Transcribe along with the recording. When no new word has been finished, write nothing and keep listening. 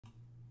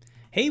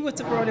Hey,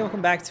 what's up everybody?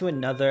 Welcome back to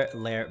another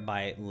Layer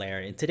by Layer.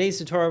 In today's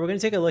tutorial, we're going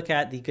to take a look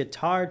at the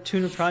Guitar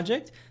Tuner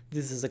project.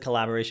 This is a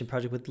collaboration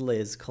project with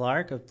Liz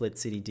Clark of Blitz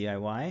City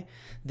DIY.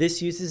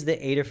 This uses the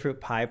Adafruit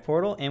Pi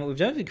portal, and what we've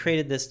done is we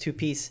created this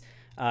two-piece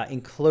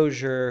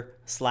enclosure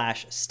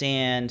slash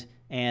stand,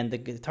 and the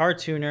Guitar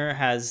Tuner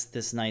has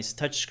this nice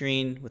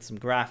touchscreen with some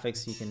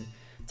graphics. You can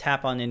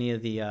tap on any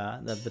of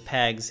the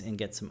pegs and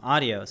get some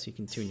audio so you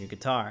can tune your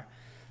guitar.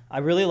 I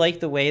really like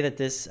the way that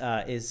this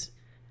is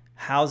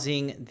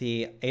housing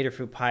the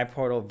Adafruit Pi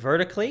portal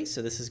vertically.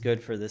 So this is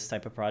good for this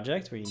type of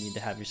project where you need to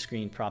have your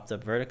screen propped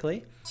up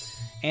vertically.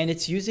 And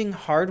it's using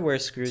hardware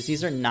screws.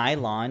 These are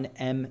nylon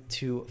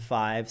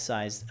M25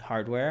 sized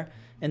hardware.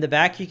 In the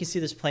back, you can see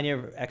there's plenty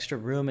of extra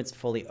room. It's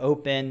fully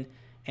open.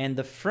 And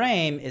the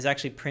frame is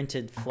actually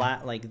printed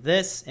flat like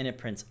this, and it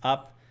prints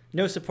up.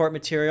 No support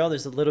material.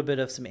 There's a little bit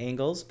of some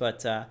angles,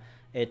 but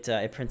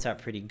it prints out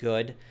pretty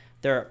good.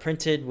 They're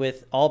printed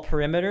with all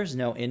perimeters,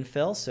 no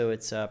infill, so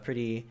it's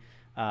pretty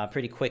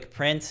quick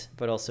print,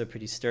 but also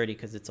pretty sturdy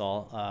because it's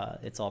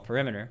all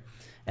perimeter.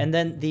 And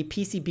then the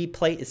PCB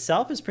plate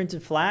itself is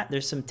printed flat.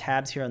 There's some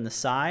tabs here on the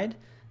side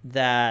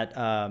that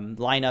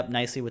line up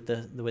nicely with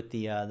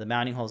the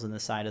mounting holes in the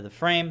side of the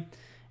frame.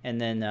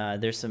 And then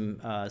there's some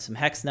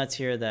hex nuts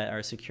here that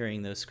are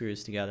securing those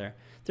screws together.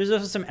 There's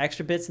also some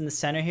extra bits in the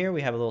center here.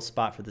 We have a little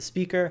spot for the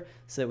speaker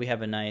so that we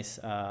have a nice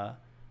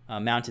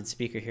mounted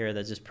speaker here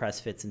that just press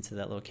fits into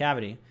that little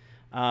cavity.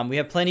 We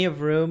have plenty of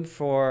room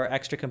for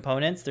extra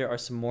components. There are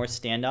some more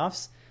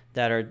standoffs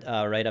that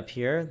are right up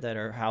here that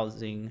are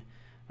housing,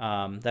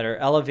 that are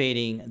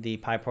elevating the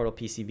Pi portal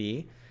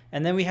PCB.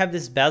 And then we have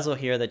this bezel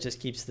here that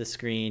just keeps the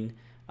screen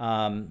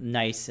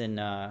nice and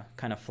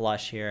kind of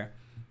flush here.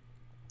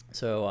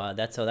 So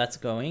that's how that's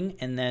going.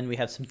 And then we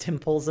have some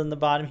dimples in the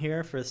bottom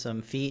here for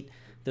some feet.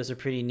 Those are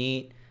pretty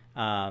neat.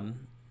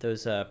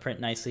 Those print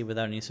nicely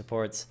without any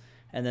supports.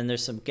 And then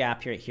there's some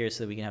gap right here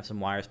so that we can have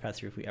some wires pass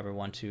through if we ever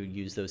want to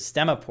use those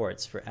stemma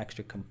ports for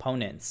extra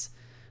components.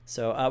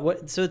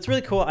 So so it's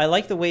really cool. I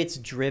like the way it's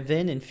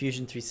driven in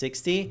Fusion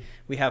 360.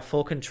 We have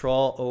full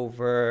control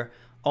over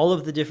all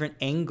of the different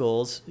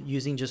angles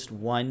using just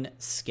one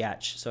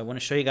sketch. So I want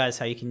to show you guys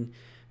how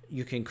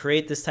you can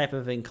create this type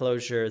of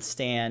enclosure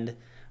stand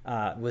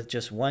with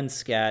just one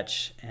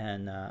sketch,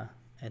 and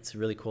it's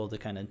really cool to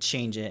kind of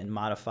change it and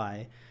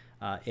modify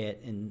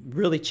it, and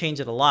really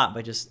change it a lot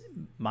by just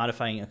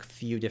modifying a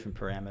few different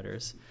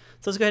parameters.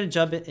 So let's go ahead and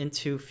jump it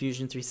into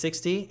Fusion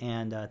 360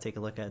 and take a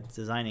look at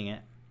designing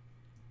it.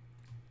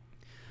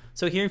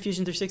 So here in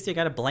Fusion 360, I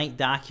got a blank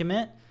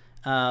document.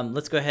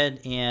 Let's go ahead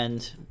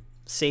and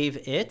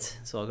save it.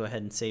 So I'll go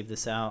ahead and save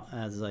this out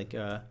as like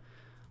a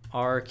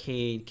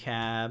arcade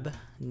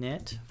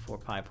cabinet for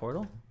Pi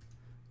portal.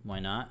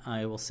 Why not?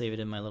 I will save it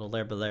in my little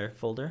Layer by Layer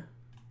folder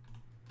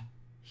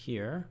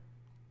here.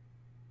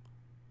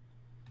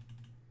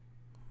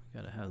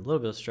 Got to have a little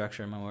bit of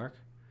structure in my work.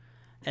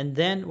 And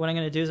then what I'm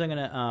going to do is I'm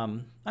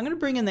going to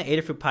bring in the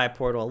Adafruit Pi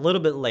portal a little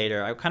bit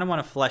later. I kind of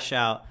want to flesh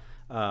out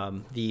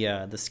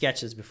the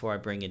sketches before I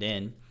bring it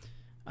in.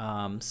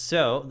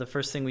 So the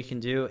first thing we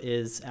can do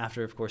is,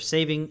 after of course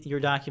saving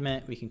your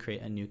document, we can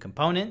create a new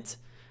component.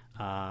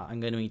 I'm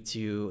going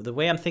to, the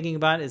way I'm thinking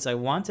about it is I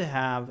want to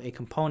have a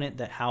component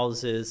that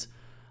houses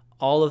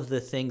all of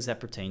the things that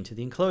pertain to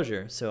the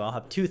enclosure. So I'll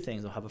have two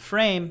things. I'll have a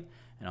frame,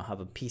 and I'll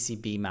have a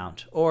PCB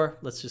mount, or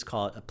let's just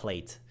call it a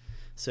plate.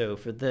 So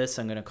for this,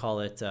 I'm going to call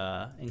it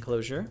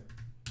enclosure.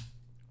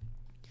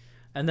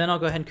 And then I'll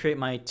go ahead and create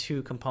my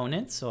two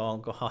components. So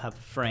I'll have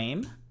a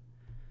frame.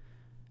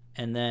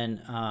 And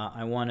then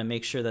I want to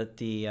make sure that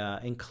the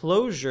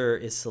enclosure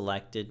is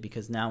selected,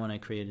 because now when I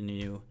create a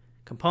new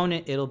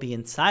component, it'll be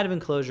inside of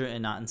enclosure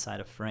and not inside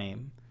of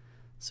frame.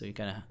 So you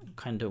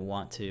kind of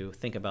want to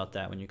think about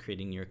that when you're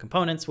creating your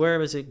components.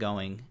 Where is it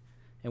going?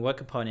 And what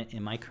component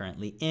am I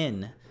currently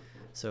in?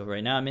 So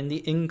right now I'm in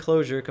the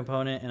enclosure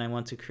component, and I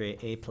want to create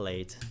a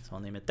plate. So I'll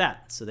name it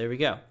that. So there we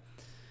go.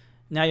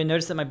 Now you'll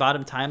notice that my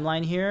bottom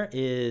timeline here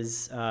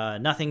is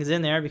nothing's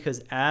in there,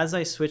 because as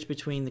I switch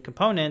between the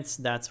components,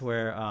 that's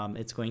where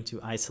it's going to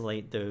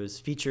isolate those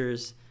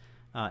features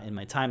in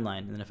my timeline.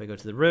 And then if I go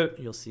to the root,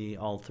 you'll see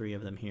all three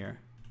of them here.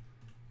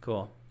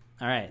 Cool.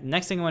 All right.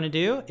 Next thing I want to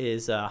do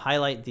is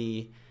highlight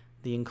the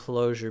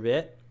enclosure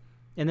bit,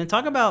 and then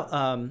talk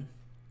about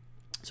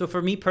so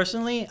for me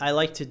personally, I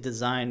like to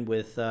design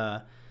with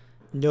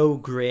no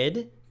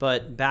grid,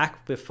 but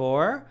back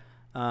before,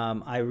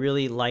 I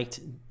really liked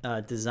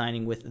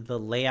designing with the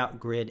layout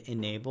grid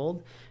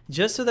enabled,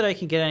 just so that I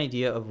can get an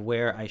idea of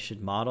where I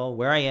should model,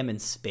 where I am in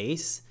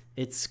space.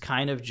 It's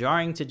kind of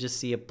jarring to just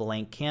see a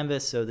blank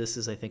canvas, so this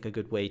is, I think, a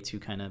good way to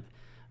kind of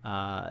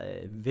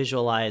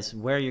visualize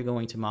where you're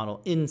going to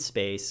model in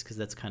space, because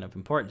that's kind of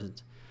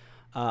important.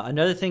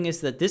 Another thing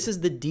is that this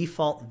is the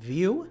default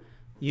view.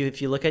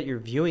 If you look at your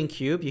viewing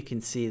cube, you can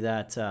see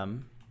that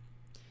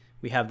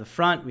we have the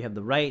front, we have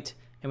the right,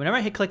 and whenever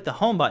I hit click the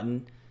home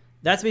button,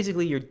 that's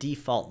basically your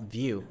default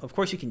view. Of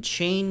course, you can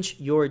change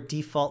your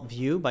default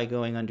view by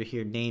going under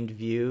here, named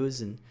views,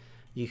 and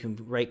you can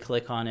right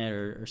click on it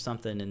or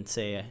something and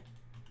say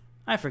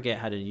I forget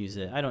how to use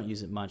it. I don't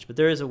use it much, but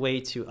there is a way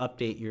to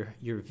update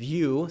your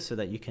view so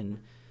that you can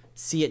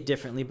see it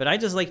differently. But I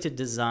just like to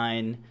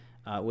design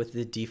with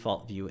the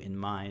default view in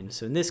mind.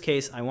 So in this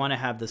case, I want to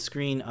have the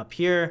screen up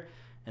here,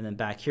 and then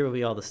back here will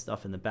be all the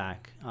stuff in the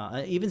back.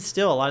 Even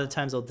still, a lot of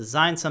times I'll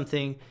design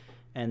something,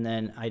 and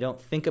then I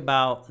don't think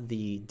about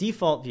the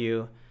default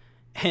view,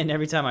 and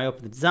every time I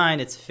open the design,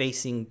 it's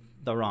facing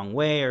the wrong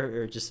way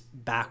or just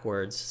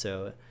backwards.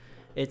 So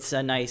it's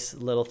a nice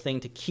little thing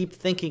to keep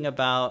thinking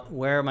about,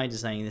 where am I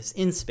designing this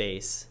in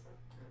space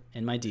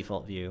in my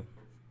default view.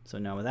 So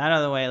now with that out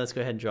of the way, let's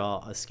go ahead and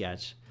draw a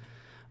sketch.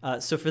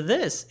 So for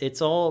this,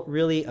 it's all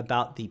really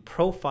about the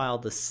profile,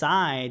 the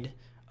side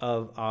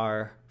of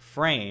our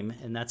frame,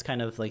 and that's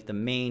kind of like the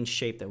main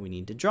shape that we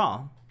need to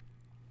draw.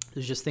 So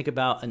just think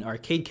about an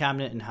arcade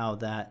cabinet and how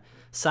that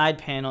side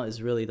panel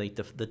is really like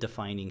the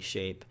defining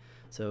shape.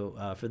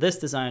 So for this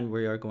design,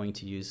 we are going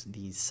to use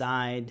the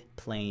side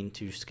plane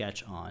to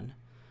sketch on.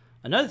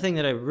 Another thing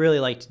that I really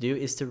like to do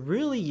is to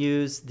really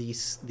use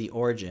the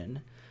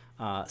origin.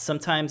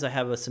 Sometimes I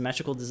have a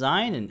symmetrical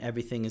design and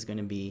everything is going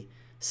to be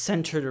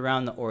centered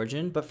around the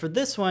origin, but for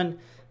this one,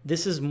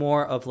 this is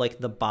more of like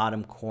the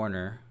bottom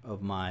corner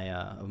of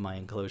my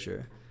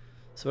enclosure.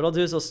 So what I'll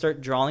do is I'll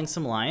start drawing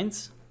some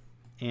lines,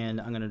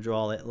 and I'm going to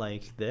draw it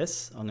like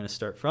this. I'm going to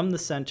start from the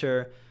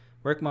center,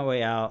 work my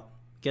way out,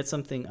 get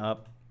something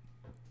up.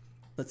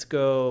 Let's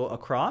go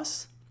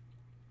across.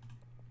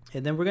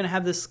 And then we're going to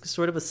have this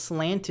sort of a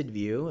slanted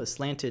view, a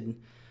slanted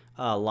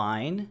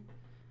line.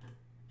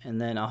 And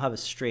then I'll have a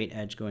straight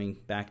edge going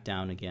back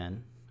down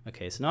again.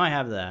 Okay, so now I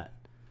have that.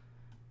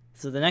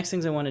 So the next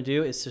things I want to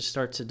do is to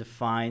start to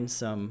define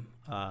some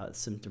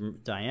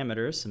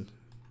diameters,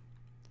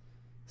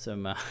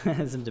 some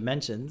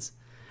dimensions.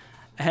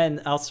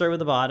 And I'll start with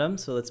the bottom.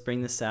 So let's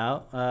bring this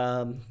out.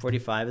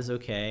 45 is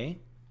okay.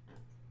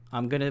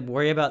 I'm going to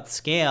worry about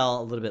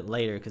scale a little bit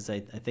later because I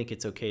think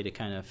it's okay to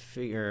kind of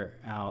figure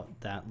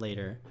out that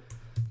later.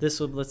 This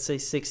will, let's say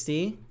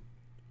 60.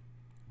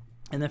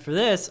 And then for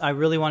this, I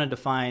really want to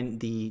define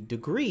the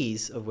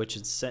degrees of which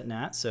it's sitting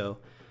at. So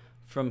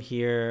from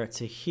here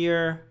to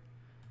here,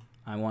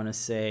 I want to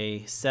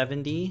say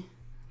 70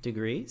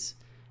 degrees.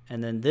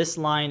 And then this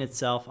line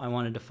itself, I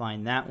want to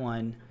define that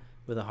one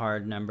with a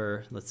hard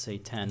number, let's say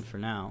 10 for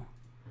now.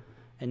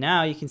 And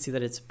now you can see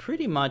that it's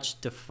pretty much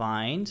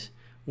defined.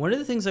 One of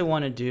the things I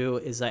want to do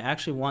is I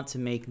actually want to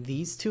make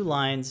these two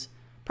lines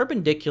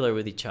perpendicular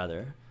with each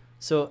other.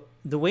 So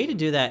the way to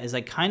do that is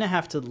I kind of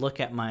have to look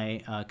at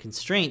my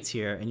constraints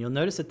here, and you'll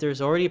notice that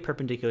there's already a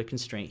perpendicular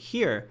constraint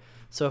here.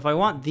 So if I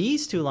want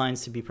these two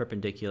lines to be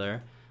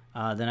perpendicular,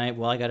 then I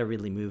got to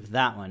really move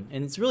that one.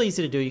 And it's really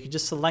easy to do. You can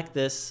just select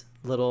this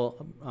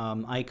little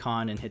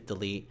icon and hit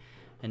delete,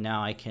 and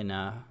now I can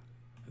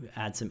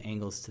add some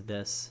angles to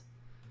this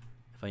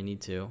if I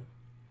need to.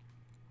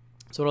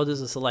 So what I'll do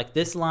is I'll select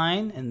this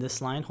line and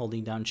this line,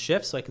 holding down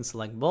shift so I can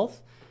select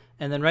both.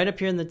 And then right up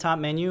here in the top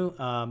menu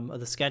of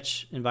the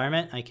sketch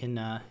environment, I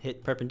can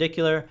hit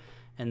perpendicular,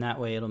 and that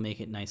way it'll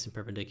make it nice and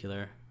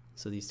perpendicular.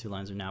 So these two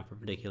lines are now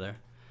perpendicular.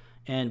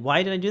 And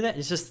why did I do that?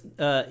 It's just,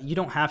 you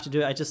don't have to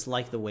do it. I just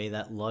like the way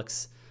that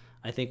looks.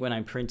 I think when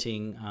I'm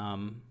printing,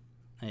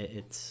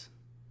 it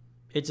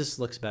just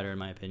looks better in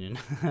my opinion.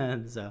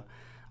 So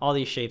all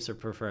these shapes are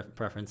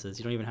preferences.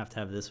 You don't even have to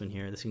have this one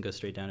here. This can go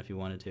straight down if you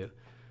wanted to.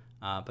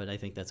 But I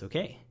think that's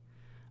okay.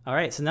 All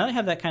right, so now I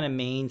have that kind of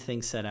main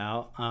thing set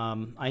out.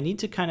 I need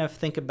to kind of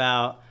think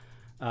about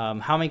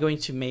how am I going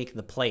to make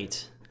the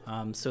plate.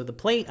 So the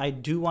plate, I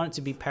do want it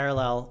to be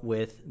parallel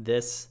with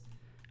this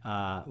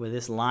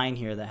line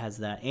here that has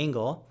that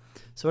angle.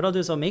 So what I'll do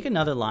is I'll make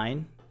another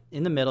line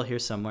in the middle here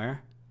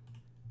somewhere.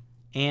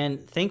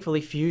 And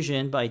thankfully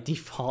Fusion by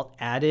default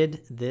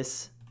added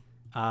this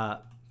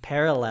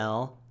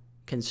parallel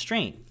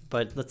constraint.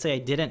 But let's say I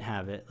didn't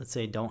have it. Let's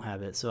say I don't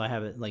have it. So I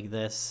have it like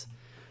this.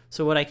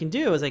 So what I can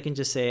do is I can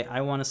just say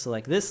I want to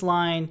select this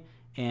line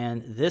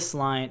and this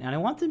line, and I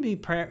want them to be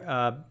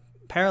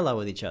parallel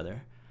with each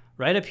other.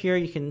 Right up here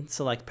you can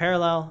select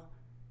parallel,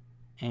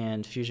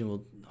 and Fusion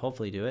will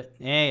hopefully do it.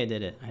 Hey, I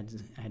did it. I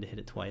had to hit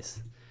it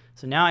twice.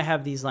 So now I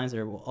have these lines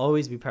that will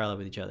always be parallel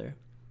with each other.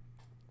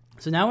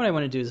 So now what I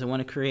want to do is I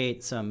want to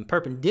create some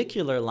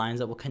perpendicular lines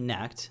that will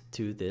connect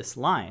to this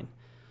line.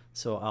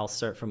 So I'll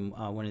start from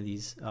one of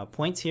these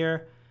points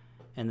here,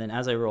 and then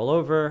as I roll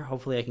over,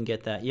 hopefully I can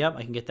get that. Yep,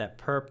 I can get that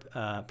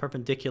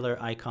perpendicular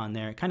icon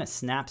there. It kind of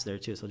snaps there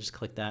too, so I'll just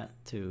click that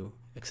to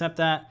accept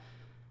that,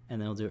 and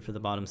then I'll do it for the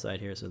bottom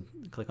side here. So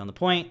click on the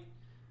point,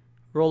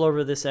 roll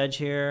over this edge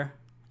here.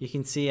 You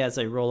can see as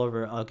I roll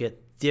over, I'll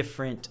get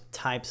different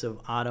types of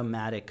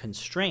automatic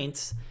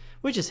constraints,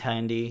 which is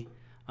handy.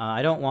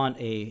 I don't want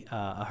a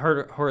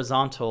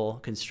horizontal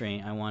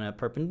constraint. I want a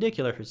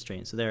perpendicular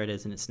constraint. So there it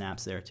is, and it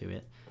snaps there to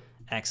it.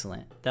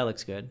 Excellent. That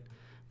looks good.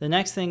 The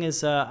next thing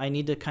is I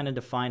need to kind of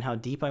define how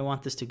deep I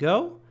want this to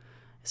go.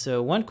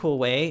 So one cool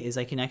way is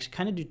I can actually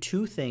kind of do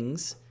two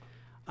things.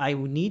 I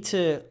need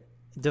to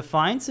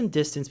define some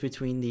distance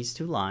between these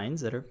two lines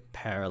that are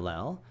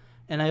parallel.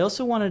 And I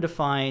also want to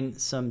define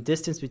some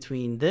distance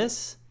between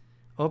this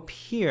up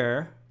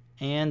here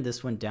and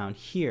this one down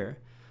here.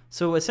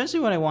 So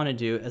essentially what I want to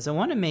do is I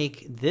want to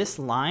make this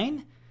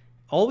line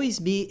always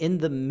be in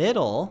the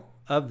middle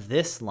of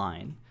this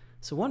line.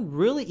 So one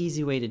really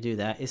easy way to do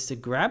that is to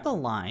grab a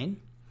line,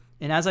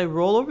 and as I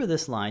roll over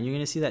this line, you're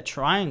going to see that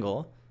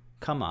triangle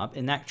come up,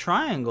 and that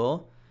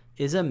triangle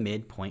is a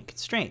midpoint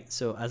constraint.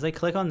 So as I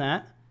click on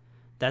that,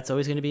 that's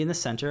always going to be in the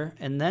center.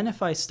 And then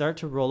if I start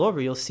to roll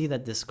over, you'll see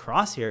that this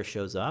crosshair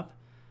shows up,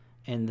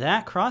 and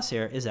that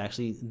crosshair is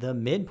actually the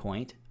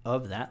midpoint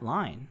of that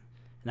line.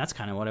 And that's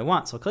kind of what I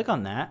want. So I'll click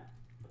on that,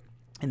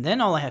 and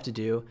then all I have to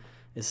do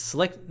is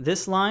select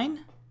this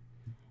line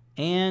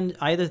and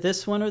either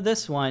this one or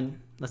this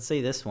one, let's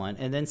say this one,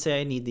 and then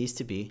say I need these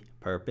to be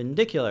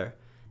perpendicular.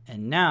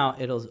 And now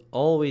it'll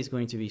always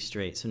going to be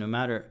straight. So no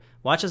matter,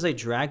 watch as I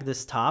drag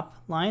this top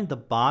line, the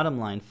bottom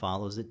line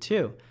follows it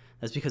too.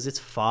 That's because it's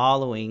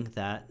following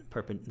that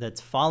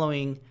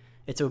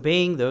it's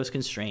obeying those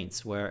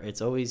constraints where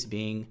it's always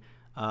being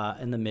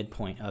in the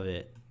midpoint of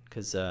it,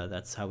 because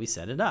that's how we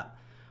set it up.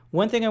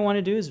 One thing I want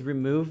to do is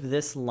remove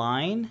this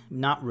line,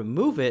 not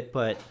remove it,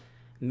 but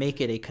make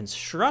it a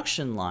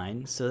construction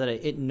line so that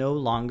it no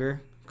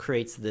longer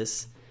creates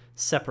this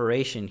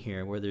separation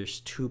here where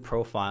there's two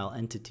profile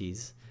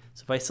entities.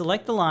 So if I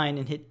select the line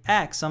and hit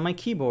X on my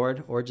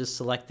keyboard, or just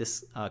select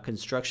this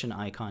construction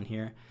icon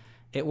here,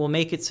 it will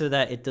make it so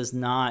that it does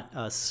not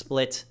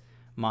split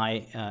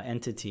my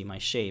entity, my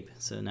shape.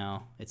 So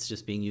now it's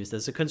just being used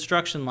as a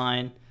construction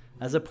line,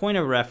 as a point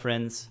of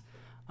reference.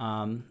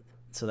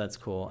 So that's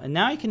cool. And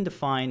now I can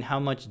define how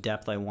much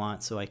depth I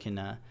want, so I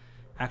can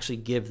actually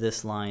give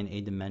this line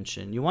a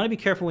dimension. You want to be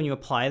careful when you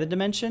apply the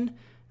dimension.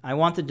 I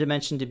want the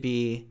dimension to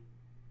be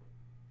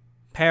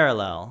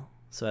parallel.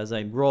 So as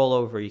I roll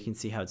over, you can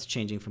see how it's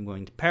changing from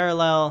going to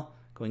parallel,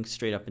 going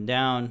straight up and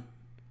down,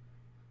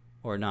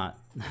 or not.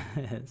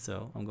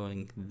 So I'm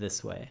going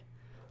this way.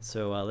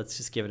 So let's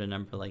just give it a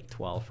number like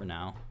 12 for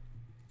now.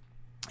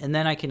 And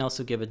then I can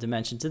also give a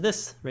dimension to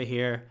this right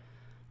here.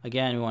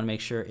 Again, we want to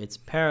make sure it's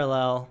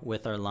parallel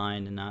with our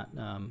line and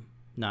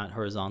not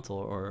horizontal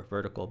or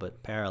vertical,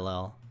 but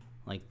parallel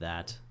like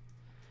that.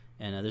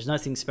 And there's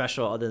nothing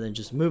special other than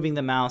just moving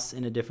the mouse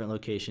in a different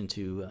location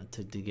to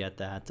get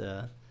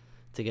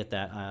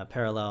that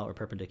parallel or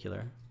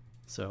perpendicular.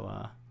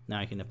 So now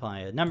I can apply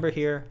a number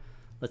here.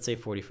 Let's say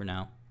 40 for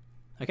now.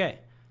 Okay.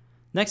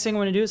 Next thing I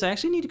want to do is I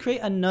actually need to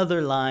create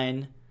another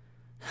line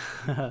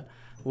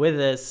with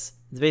this.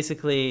 It's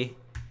basically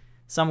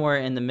somewhere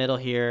in the middle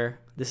here.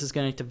 This is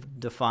going to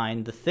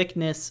define the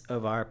thickness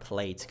of our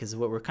plate, because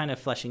what we're kind of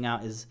fleshing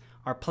out is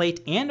our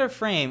plate and our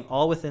frame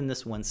all within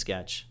this one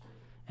sketch.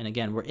 And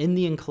again, we're in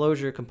the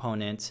enclosure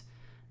component,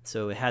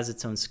 so it has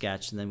its own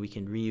sketch, and then we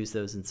can reuse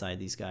those inside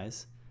these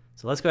guys.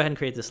 So let's go ahead and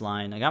create this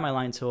line. I got my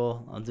line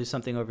tool. I'll do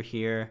something over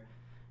here,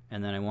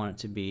 and then I want it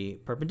to be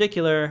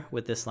perpendicular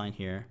with this line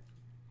here.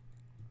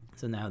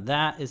 So now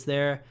that is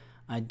there.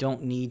 I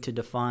don't need to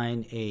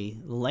define a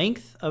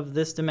length of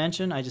this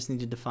dimension. I just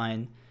need to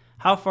define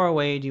how far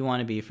away do you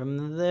want to be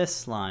from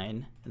this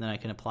line, and then I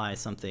can apply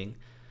something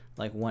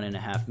like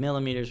 1.5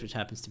 millimeters, which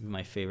happens to be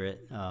my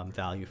favorite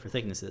value for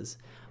thicknesses.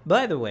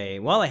 By the way,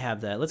 while I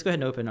have that, let's go ahead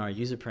and open our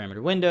user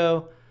parameter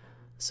window.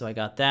 So I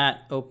got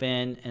that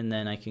open, and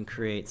then I can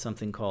create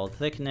something called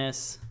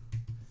thickness,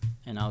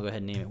 and I'll go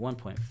ahead and name it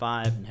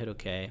 1.5 and hit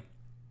OK.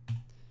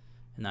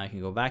 And now I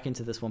can go back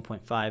into this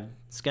 1.5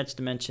 sketch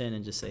dimension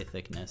and just say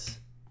thickness,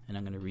 and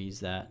I'm going to reuse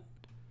that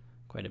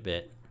quite a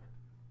bit.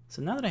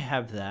 So now that I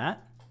have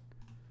that,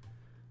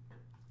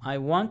 I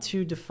want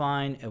to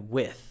define a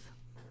width.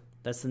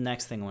 That's the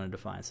next thing I want to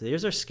define. So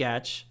here's our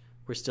sketch.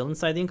 We're still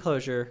inside the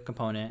enclosure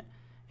component,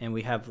 and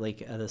we have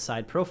like the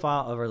side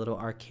profile of our little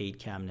arcade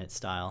cabinet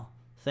style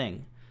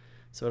thing.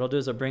 So what I'll do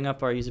is I'll bring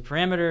up our user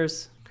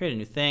parameters, create a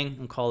new thing,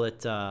 and call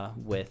it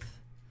width.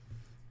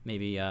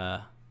 Maybe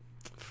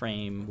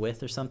frame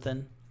width or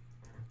something.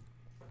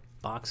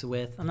 Box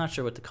width. I'm not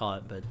sure what to call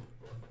it, but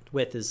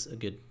width is a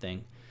good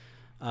thing.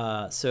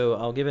 So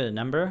I'll give it a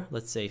number.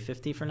 Let's say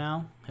 50 for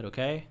now. Hit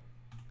OK.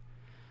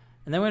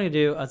 And then what I'm going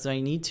to do is I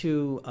need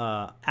to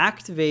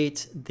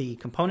activate the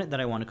component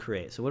that I want to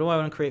create. So what do I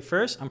want to create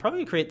first? I'm probably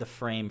going to create the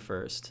frame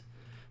first.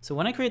 So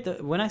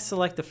when I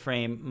select the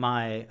frame,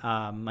 my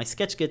my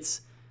sketch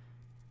gets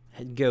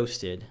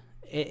ghosted.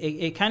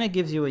 It kind of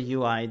gives you a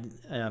UI.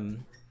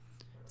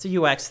 It's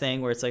a UX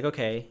thing where it's like,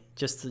 okay,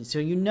 just so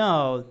you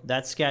know,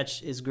 that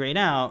sketch is grayed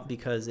out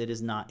because it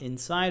is not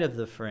inside of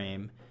the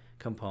frame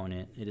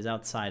component. It is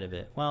outside of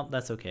it. Well,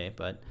 that's okay,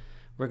 but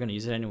we're going to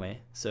use it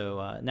anyway.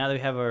 So now that we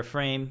have our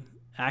frame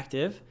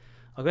active,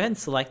 I'll go ahead and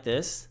select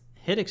this,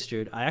 hit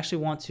extrude. I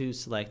actually want to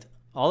select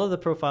all of the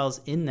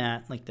profiles in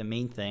that, like the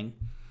main thing.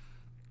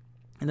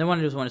 And then what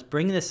I want to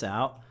bring this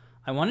out.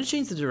 I want to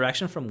change the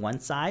direction from one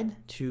side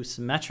to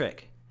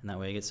symmetric. And that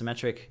way I get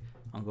symmetric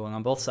on going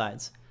on both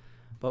sides.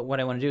 But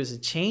what I want to do is to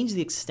change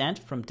the extent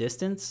from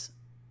distance,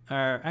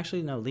 or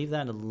actually no, leave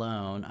that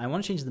alone. I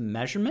want to change the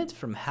measurement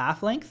from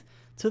half length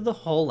to the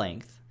whole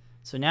length.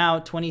 So now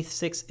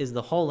 26 is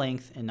the whole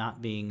length and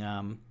not being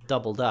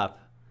doubled up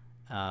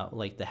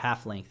like the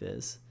half length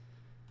is.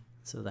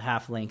 So the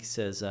half length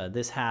says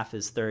this half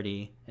is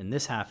 30 and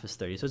this half is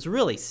 30. So it's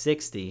really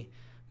 60.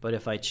 But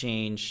if I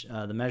change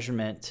the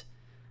measurement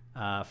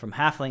from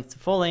half length to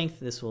full length,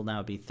 this will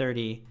now be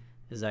 30.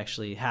 Is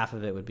actually half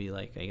of it would be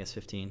like, I guess,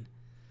 15.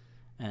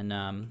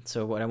 And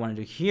so what I want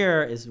to do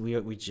here is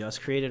we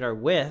just created our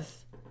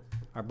width,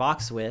 our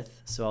box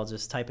width. So I'll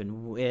just type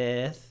in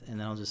width, and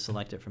then I'll just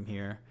select it from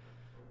here.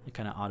 It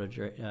kind of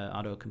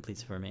auto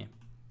completes it for me.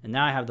 And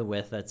now I have the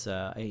width. That's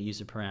a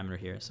user parameter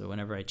here. So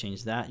whenever I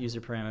change that user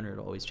parameter,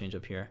 it'll always change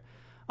up here.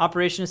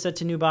 Operation is set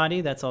to new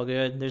body. That's all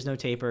good. There's no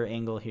taper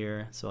angle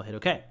here. So I'll hit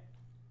OK.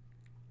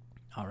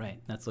 All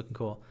right, that's looking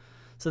cool.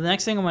 So the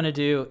next thing I want to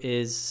do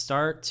is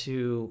start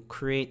to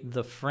create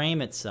the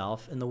frame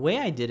itself. And the way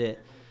I did it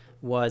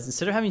was,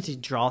 instead of having to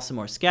draw some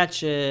more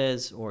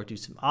sketches or do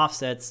some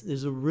offsets,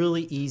 there's a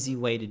really easy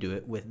way to do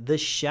it with the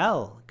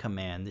shell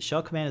command. The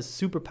shell command is a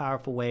super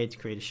powerful way to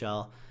create a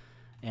shell.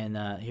 And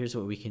here's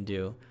what we can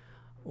do.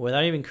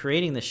 Without even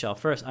creating the shell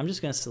first, I'm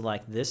just going to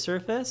select this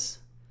surface,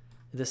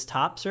 this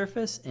top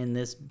surface, and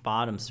this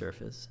bottom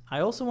surface. I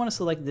also want to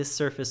select this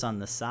surface on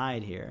the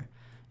side here.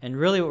 And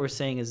really what we're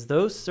saying is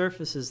those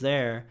surfaces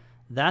there,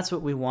 that's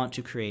what we want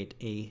to create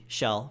a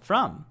shell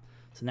from.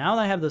 So now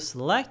that I have those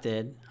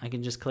selected, I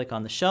can just click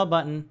on the shell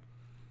button.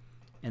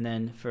 And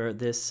then for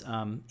this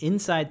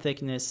inside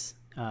thickness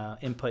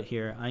input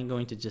here, I'm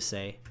going to just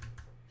say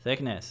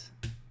thickness.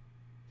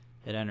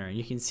 Hit enter. And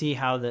you can see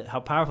how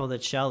powerful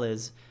that shell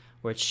is,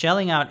 where it's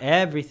shelling out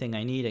everything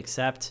I need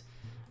except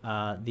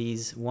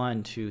these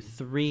 1, 2,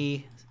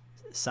 3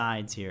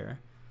 sides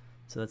here.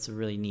 So that's a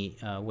really neat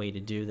way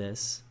to do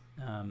this,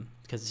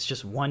 because it's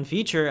just one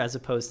feature as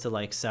opposed to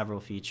like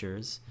several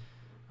features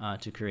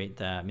to create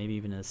that, maybe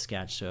even a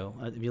sketch. So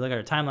if you look at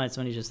our timeline, it's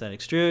only just that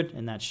extrude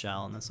and that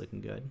shell, and that's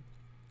looking good.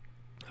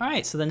 All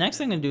right, so the next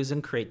thing I'm gonna do is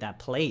create that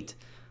plate.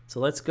 So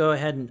let's go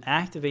ahead and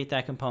activate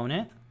that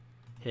component.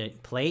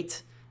 Hit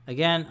plate.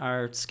 Again,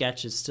 our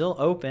sketch is still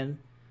open.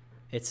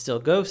 It's still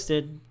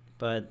ghosted,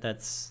 but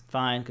that's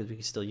fine because we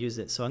can still use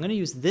it. So I'm going to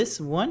use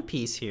this one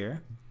piece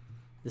here,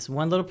 this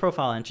one little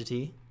profile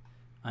entity.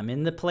 I'm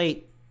in the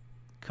plate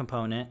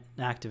component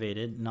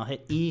activated, and I'll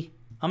hit E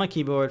on my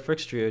keyboard for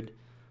extrude.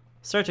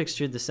 Start to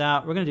extrude this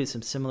out. We're going to do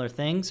some similar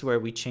things where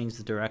we change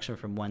the direction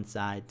from one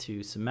side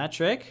to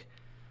symmetric,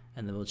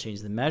 and then we'll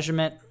change the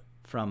measurement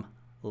from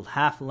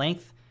half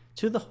length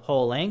to the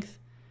whole length.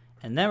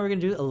 And then we're going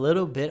to do a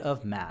little bit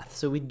of math.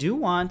 So we do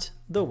want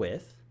the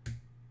width,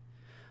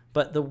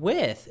 but the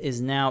width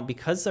is now,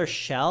 because our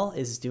shell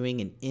is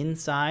doing an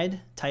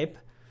inside type,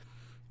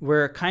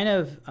 we're kind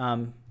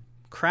of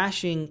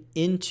crashing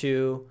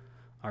into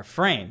our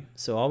frame.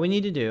 So all we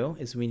need to do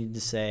is we need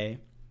to say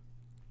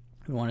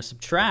we want to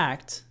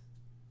subtract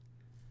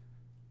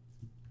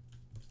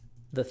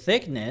the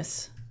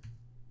thickness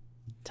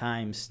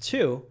times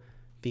 2,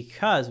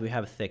 because we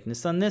have a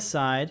thickness on this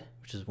side,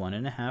 which is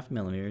 1.5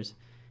 millimeters,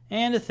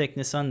 and a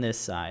thickness on this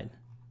side,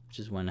 which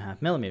is 1.5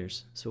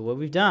 millimeters. So what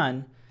we've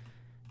done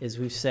is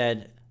we've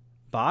said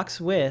box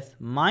width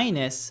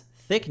minus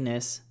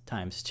thickness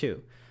times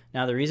 2.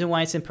 Now the reason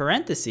why it's in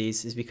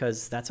parentheses is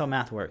because that's how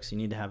math works. You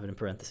need to have it in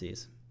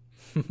parentheses.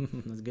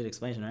 That's a good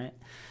explanation, right?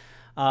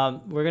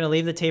 We're going to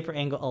leave the taper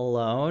angle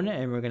alone,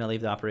 and we're going to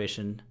leave the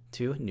operation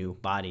to new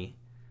body.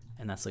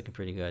 And that's looking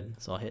pretty good.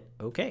 So I'll hit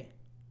OK.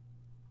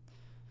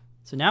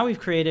 So now we've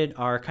created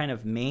our kind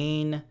of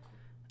main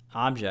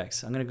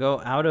objects. I'm going to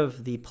go out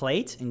of the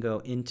plate and go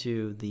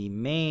into the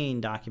main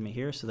document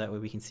here, so that way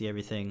we can see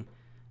everything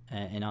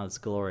in all its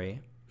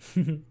glory.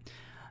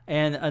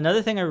 And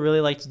another thing I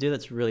really like to do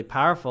that's really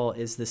powerful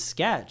is the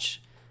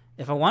sketch.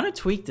 If I want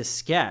to tweak the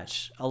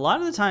sketch, a lot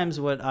of the times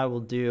what I will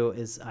do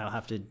is I'll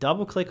have to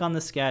double click on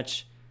the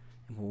sketch.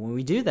 And when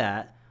we do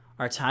that,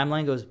 our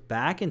timeline goes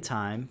back in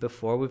time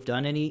before we've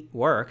done any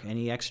work,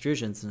 any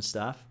extrusions and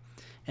stuff.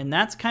 And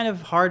that's kind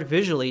of hard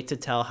visually to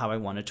tell how I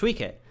want to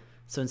tweak it.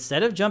 So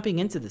instead of jumping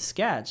into the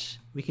sketch,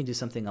 we can do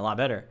something a lot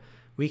better.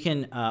 We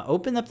can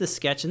open up the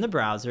sketch in the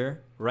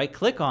browser, right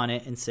click on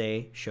it, and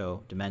say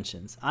show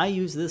dimensions. I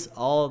use this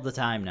all the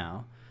time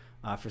now.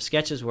 For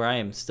sketches where I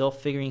am still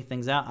figuring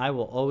things out, I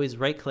will always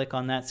right click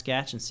on that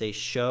sketch and say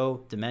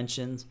show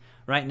dimensions.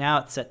 Right now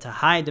it's set to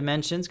high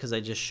dimensions because I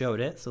just showed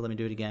it. So let me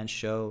do it again,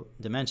 show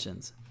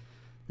dimensions.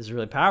 This is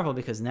really powerful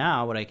because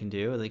now what I can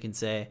do is I can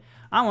say,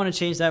 I want to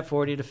change that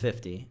 40 to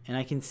 50. And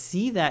I can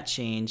see that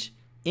change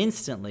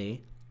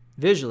instantly,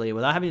 visually,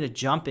 without having to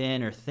jump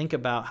in or think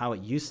about how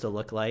it used to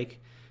look like,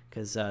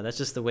 because that's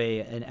just the way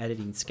an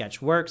editing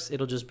sketch works.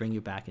 It'll just bring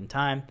you back in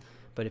time.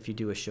 But if you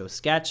do a show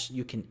sketch,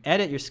 you can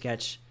edit your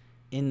sketch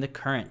in the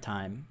current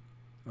time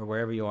or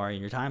wherever you are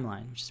in your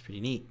timeline, which is pretty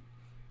neat.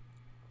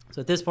 So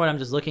at this point, I'm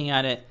just looking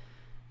at it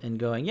and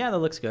going, yeah, that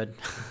looks good.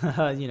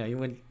 You know, you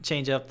wouldn't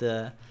change up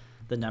the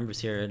numbers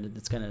here, and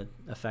it's going to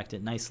affect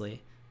it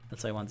nicely.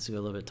 Let's say I want this to go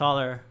a little bit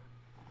taller,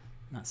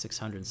 not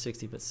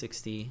 660, but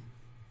 60.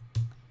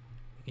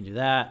 We can do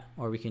that,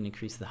 or we can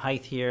increase the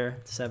height here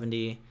to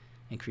 70,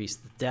 increase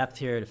the depth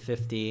here to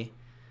 50.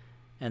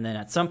 And then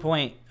at some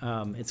point,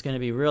 it's going to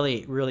be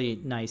really,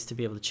 really nice to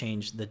be able to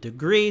change the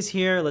degrees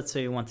here. Let's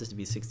say you want this to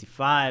be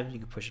 65. You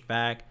can push it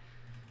back.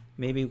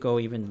 Maybe go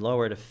even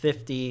lower to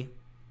 50.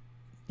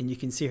 And you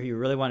can see here you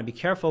really want to be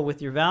careful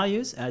with your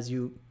values as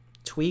you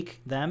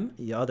tweak them.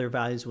 The other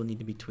values will need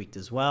to be tweaked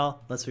as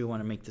well. Let's say we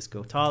want to make this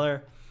go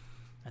taller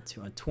at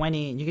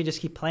 220. And you can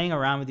just keep playing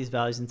around with these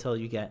values until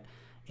you get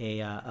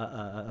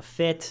a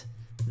fit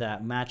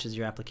that matches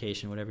your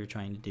application, whatever you're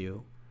trying to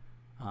do.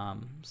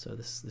 So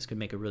this could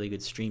make a really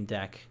good Stream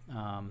Deck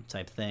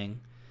type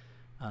thing.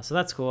 So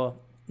that's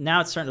cool.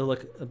 Now it's starting to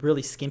look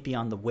really skimpy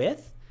on the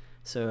width.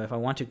 So if I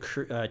want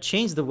to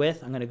change the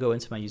width, I'm going to go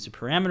into my user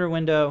parameter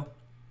window,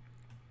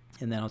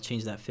 and then I'll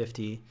change that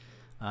 50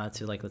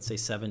 to like, let's say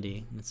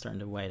 70. And it's starting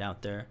to white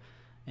out there.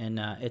 And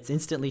it's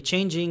instantly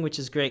changing, which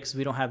is great because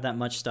we don't have that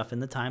much stuff in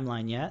the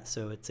timeline yet.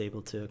 So it's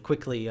able to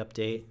quickly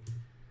update,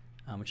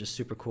 which is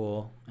super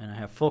cool. And I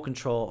have full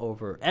control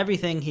over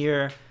everything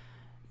here,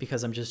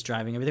 because I'm just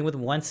driving everything with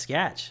one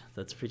sketch.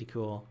 That's pretty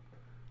cool.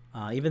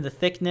 Even the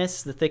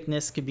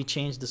thickness could be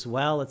changed as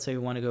well. Let's say we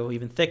want to go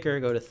even thicker,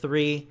 go to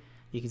 3.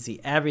 You can see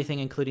everything,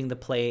 including the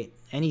plate.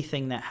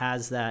 Anything that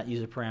has that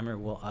user parameter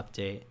will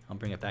update. I'll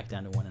bring it back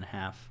down to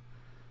 1.5.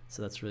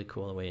 So that's really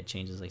cool the way it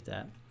changes like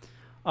that.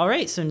 All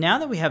right, so now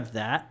that we have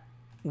that,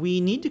 we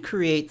need to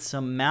create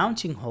some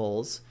mounting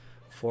holes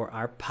for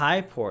our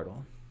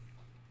PyPortal.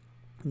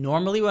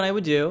 Normally what I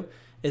would do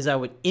is I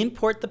would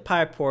import the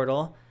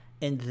PyPortal,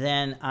 and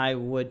then I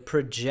would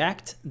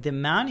project the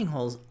mounting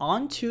holes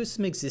onto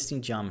some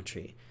existing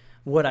geometry.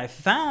 What I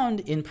found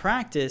in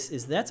practice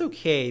is that's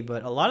okay,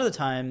 but a lot of the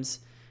times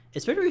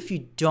it's better if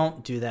you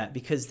don't do that,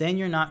 because then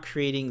you're not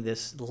creating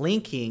this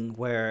linking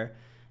where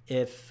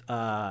if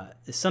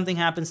something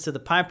happens to the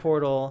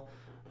PyPortal,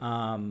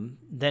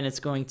 then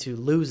it's going to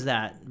lose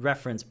that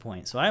reference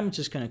point. So I'm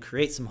just going to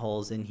create some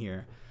holes in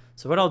here.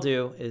 So what I'll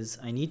do is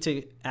I need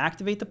to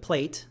activate the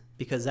plate,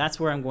 because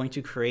that's where I'm going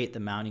to create the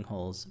mounting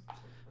holes.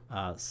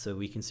 So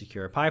we can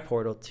secure a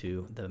PyPortal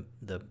to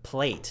the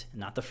plate,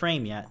 not the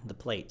frame yet, the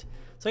plate.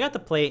 So I got the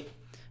plate.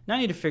 Now I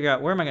need to figure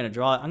out where am I going to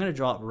draw it. I'm going to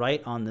draw it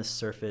right on this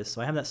surface.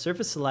 So I have that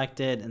surface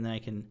selected, and then I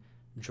can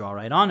draw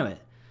right onto it.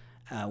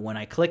 When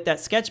I click that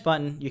sketch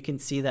button, you can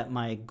see that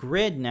my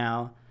grid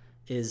now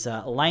is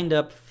lined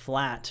up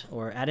flat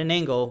or at an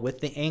angle with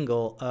the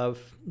angle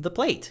of the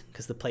plate,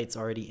 because the plate's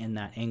already in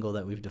that angle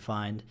that we've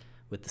defined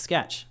with the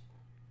sketch.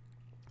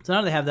 So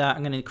now that I have that,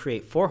 I'm going to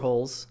create 4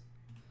 holes.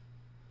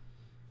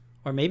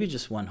 Or maybe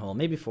just 1 hole,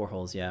 maybe 4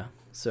 holes, yeah.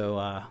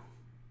 So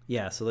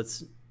yeah, so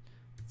let's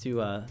do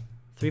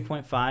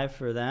 3.5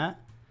 for that.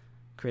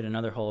 Create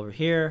another hole over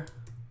here.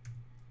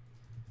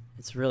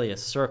 It's really a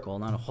circle,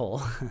 not a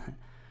hole.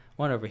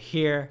 One over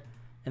here.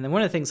 And then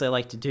one of the things I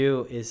like to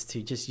do is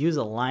to just use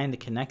a line to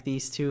connect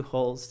these 2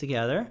 holes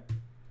together.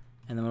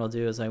 And then what I'll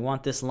do is I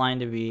want this line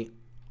to be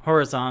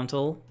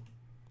horizontal,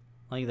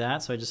 like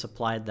that. So I just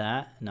applied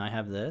that. Now I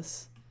have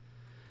this.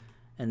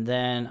 And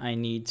then I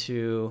need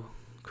to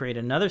create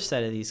another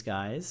set of these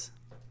guys.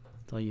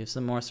 So I'll use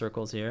some more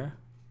circles here.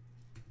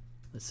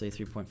 Let's say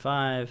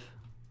 3.5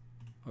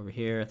 over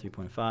here,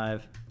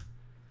 3.5,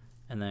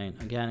 and then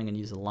again I'm going to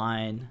use a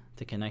line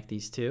to connect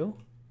these 2.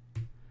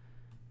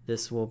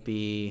 This will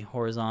be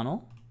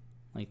horizontal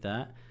like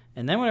that,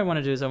 and then what I want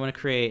to do is I want to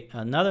create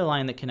another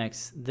line that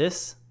connects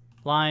this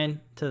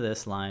line to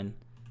this line,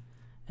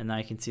 and now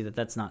I can see that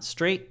that's not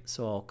straight,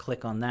 so I'll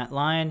click on that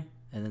line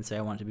and then say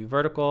I want it to be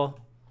vertical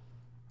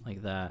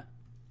like that.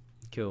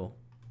 Cool.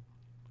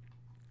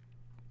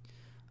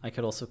 I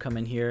could also come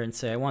in here and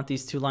say I want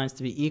these 2 lines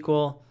to be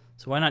equal,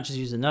 so why not just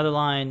use another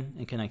line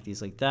and connect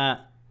these like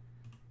that,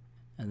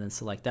 and then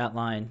select that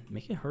line,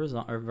 make it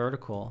horizontal or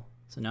vertical.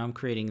 So now I'm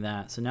creating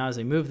that. So now as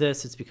I move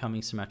this, it's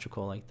becoming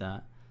symmetrical like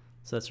that.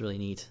 So that's really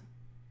neat.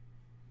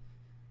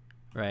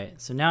 Right,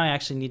 so now I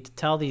actually need to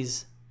tell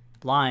these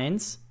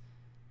lines,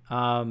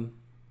 I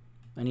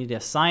need to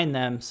assign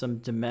them some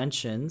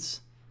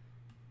dimensions.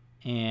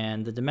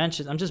 And the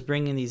dimensions, I'm just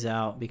bringing these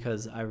out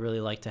because I really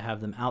like to have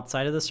them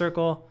outside of the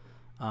circle.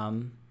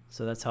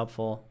 So that's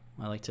helpful.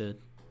 I like to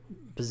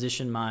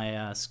position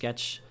my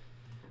sketch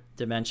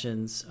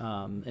dimensions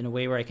in a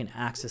way where I can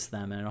access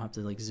them and I don't have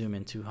to like zoom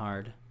in too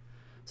hard.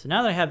 So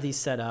now that I have these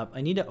set up,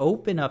 I need to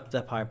open up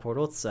the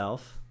PyPortal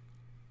itself.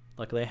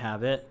 Luckily I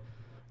have it.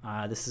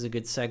 This is a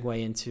good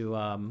segue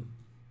into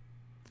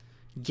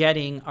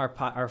getting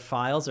our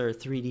files, our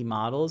 3D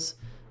models.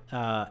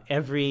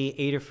 Every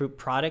Adafruit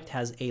product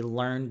has a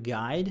Learn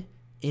Guide.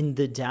 In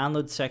the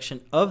download section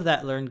of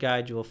that Learn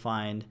Guide, you will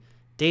find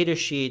data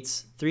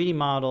sheets, 3D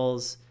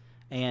models,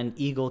 and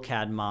Eagle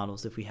CAD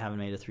models if we haven't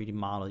made a 3D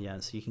model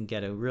yet. So you can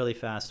get a really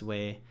fast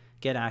way,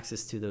 get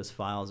access to those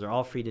files. They're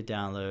all free to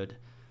download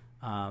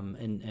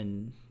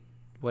in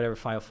whatever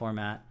file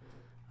format.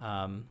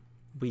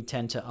 We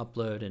tend to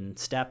upload in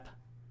STEP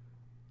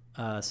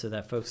so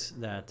that folks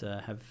that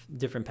have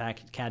different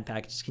CAD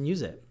packages can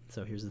use it.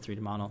 So here's the 3D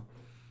model.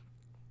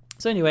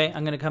 So anyway,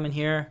 I'm going to come in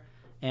here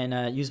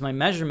and use my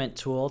measurement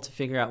tool to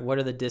figure out what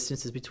are the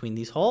distances between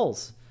these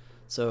holes.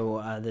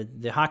 So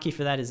the hotkey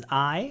for that is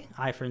I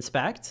for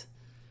inspect.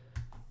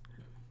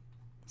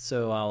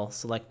 So I'll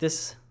select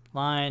this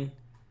line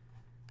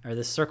or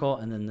this circle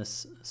and then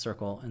this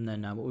circle. And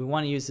then what we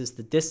want to use is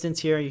the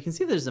distance here. You can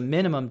see there's a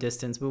minimum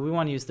distance, but we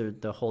want to use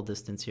the whole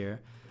distance here,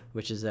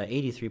 which is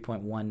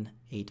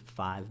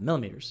 83.185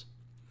 millimeters.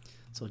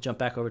 So we'll jump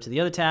back over to the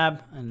other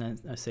tab, and then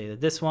I say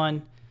that this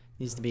one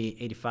needs to be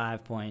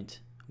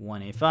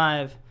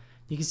 85.185.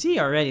 You can see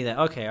already that,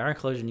 okay, our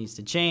enclosure needs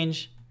to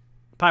change.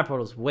 The pie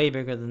portal is way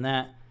bigger than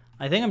that.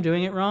 I think I'm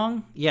doing it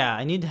wrong. Yeah,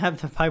 I need to have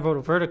the pie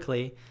portal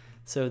vertically.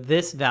 So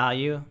this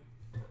value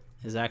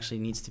is actually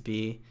needs to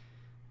be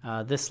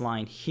this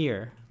line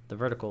here, the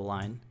vertical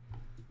line.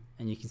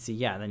 And you can see,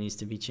 yeah, that needs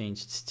to be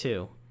changed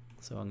too.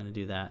 So I'm going to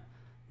do that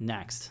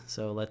next.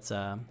 So let's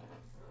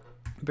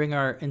bring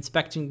our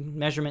inspection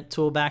measurement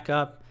tool back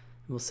up.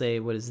 We'll say,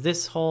 what is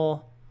this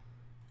hole?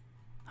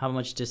 How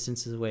much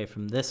distance is away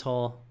from this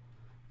hole?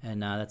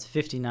 And that's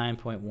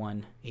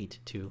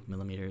 59.182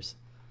 millimeters.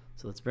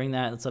 So let's bring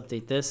that, let's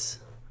update this,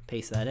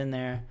 paste that in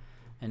there.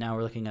 And now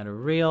we're looking at a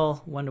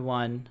real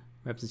one-to-one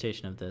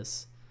representation of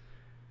this.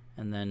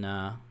 And then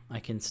I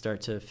can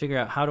start to figure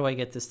out how do I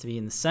get this to be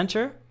in the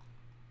center.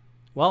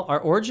 Well, our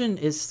origin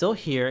is still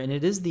here, and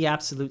it is the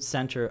absolute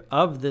center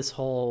of this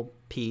whole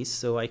piece.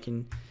 So I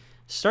can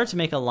start to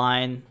make a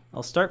line.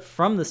 I'll start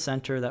from the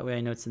center, that way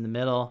I know it's in the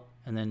middle,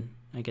 and then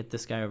I get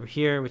this guy over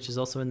here, which is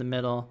also in the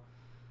middle.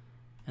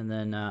 And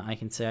then I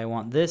can say I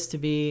want this to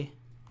be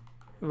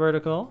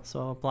vertical,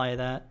 so I'll apply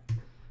that.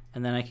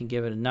 And then I can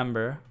give it a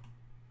number.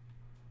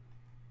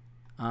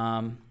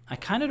 I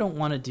kind of don't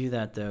want to do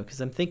that though,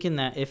 because I'm thinking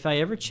that if I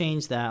ever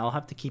change that, I'll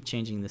have to keep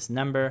changing this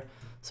number.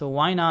 So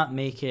why not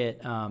make it,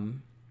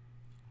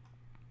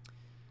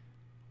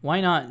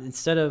 why not,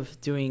 instead of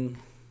doing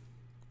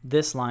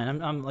this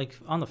line, I'm like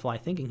on the fly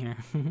thinking here.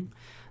 And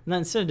then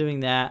instead of doing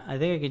that, I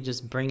think I could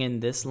just bring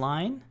in this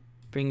line,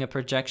 bring a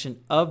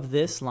projection of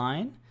this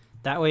line.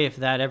 That way, if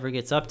that ever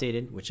gets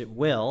updated, which it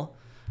will,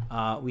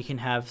 we can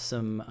have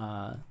some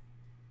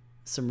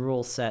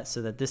rules set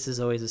so that this is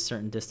always a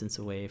certain distance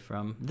away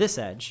from this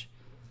edge.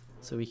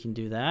 So we can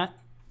do that.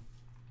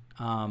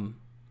 I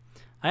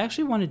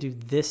actually want to do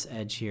this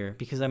edge here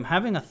because I'm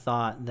having a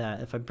thought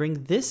that if I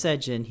bring this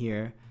edge in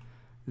here,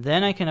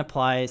 then I can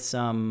apply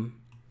some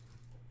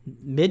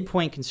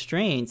midpoint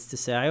constraints to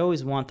say I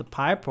always want the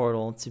pie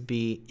portal to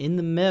be in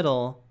the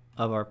middle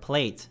of our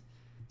plate.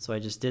 So I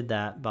just did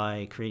that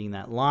by creating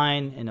that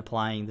line and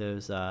applying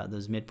those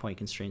midpoint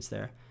constraints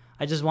there.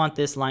 I just want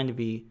this line to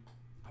be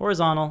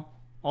horizontal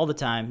all the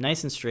time,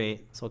 nice and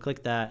straight. So I'll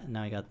click that, and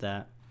now I got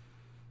that.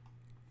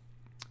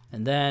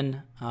 And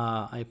then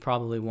I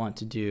probably want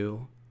to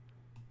do,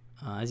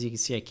 as you can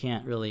see, I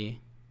can't really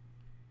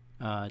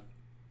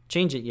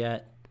change it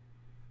yet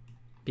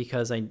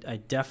because I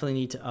definitely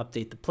need to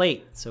update the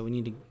plate. So we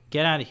need to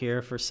get out of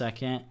here for a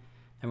second, and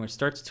we're going to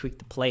start to tweak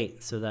the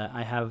plate so that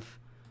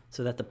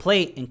so that the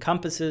plate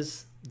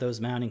encompasses those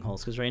mounting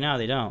holes, because right now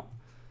they don't.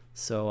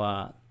 So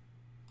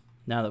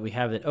now that we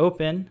have it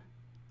open,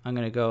 I'm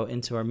going to go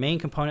into our main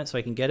component so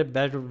I can get a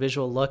better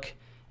visual look,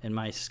 and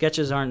my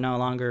sketches aren't no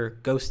longer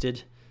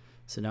ghosted.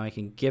 So now I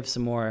can give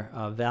some more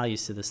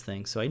values to this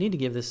thing. So I need to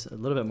give this a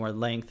little bit more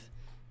length,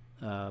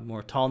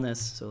 more tallness.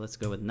 So let's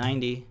go with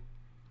 90.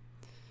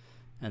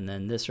 And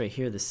then this right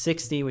here, the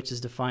 60, which is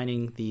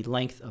defining the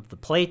length of the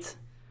plate.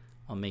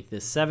 I'll make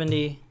this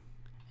 70.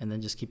 And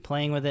then just keep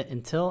playing with it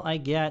until I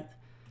get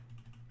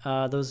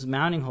those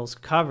mounting holes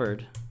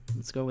covered.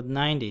 Let's go with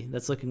 90.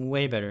 That's looking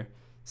way better.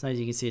 So as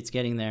you can see, it's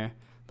getting there.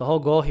 The whole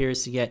goal here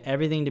is to get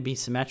everything to be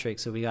symmetric.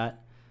 So we got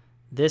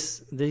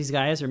these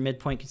guys are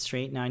midpoint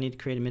constraint. Now I need to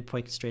create a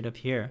midpoint constraint up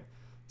here.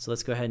 So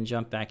let's go ahead and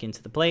jump back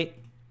into the plate.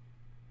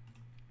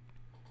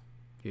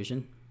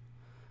 Fusion.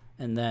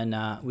 And then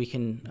we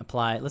can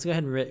apply, let's go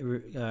ahead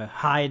and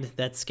hide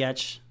that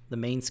sketch, the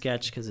main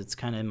sketch, because it's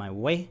kind of in my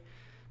way.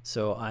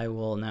 So I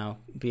will now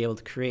be able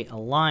to create a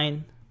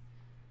line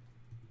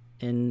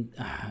in,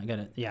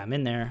 I'm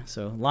in there.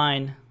 So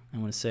line, I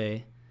want to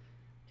say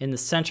in the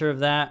center of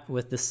that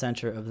with the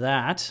center of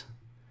that.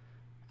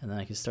 And then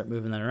I can start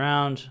moving that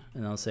around,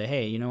 and I'll say,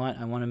 hey, you know what?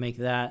 I want to make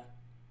that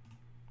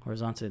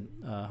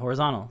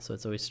horizontal. So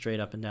it's always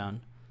straight up and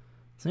down.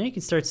 So now you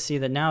can start to see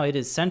that now it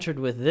is centered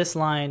with this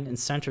line and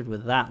centered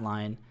with that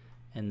line.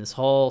 And this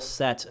whole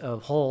set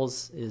of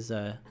holes is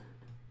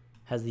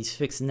has these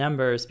fixed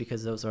numbers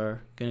because those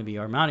are going to be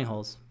our mounting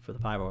holes for the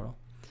pie portal.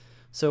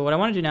 So what I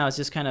want to do now is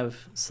just kind of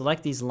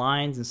select these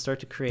lines and start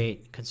to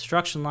create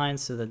construction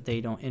lines so that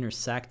they don't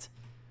intersect,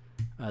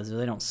 so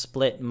they don't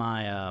split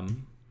my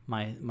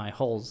my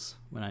holes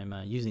when I'm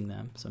using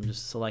them. So I'm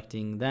just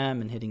selecting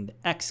them and hitting the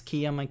X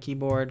key on my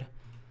keyboard,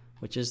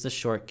 which is the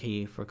short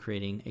key for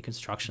creating a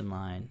construction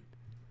line.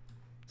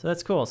 So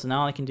that's cool. So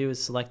now all I can do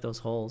is select those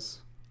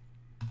holes.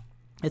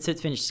 Let's hit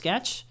finish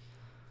sketch.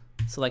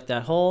 Select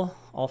that hole,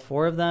 all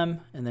 4 of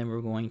them, and then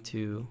we're going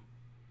to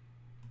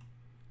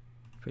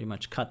pretty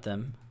much cut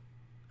them,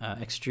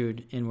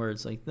 extrude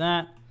inwards like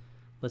that.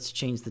 Let's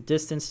change the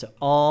distance to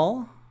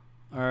all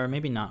or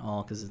maybe not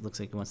all because it looks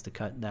like it wants to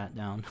cut that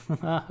down.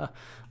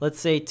 Let's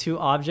say to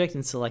object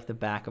and select the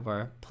back of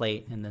our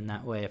plate, and then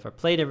that way if our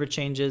plate ever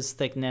changes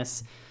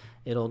thickness,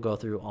 it'll go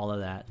through all of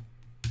that.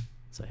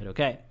 So hit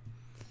OK.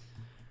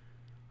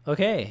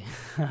 Okay,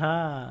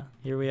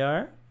 here we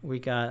are. We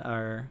got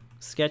our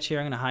sketch here.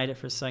 I'm going to hide it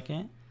for a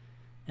second,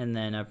 and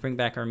then bring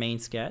back our main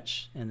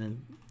sketch, and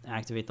then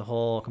activate the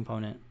whole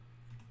component.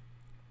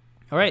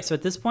 All right, so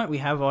at this point we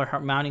have our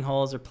mounting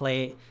holes, our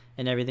plate,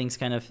 and everything's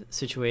kind of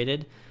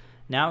situated.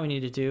 Now what we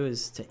need to do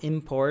is to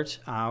import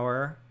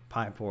our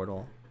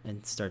PyPortal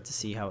and start to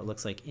see how it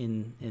looks like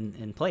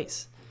in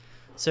place.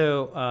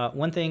 So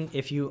one thing,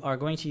 if you are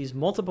going to use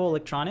multiple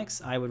electronics,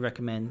 I would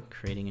recommend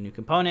creating a new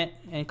component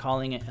and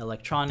calling it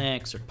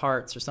electronics or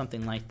parts or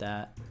something like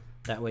that.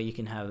 That way you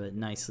can have it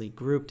nicely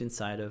grouped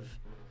inside of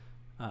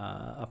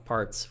a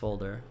parts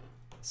folder.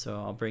 So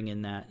I'll bring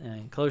in that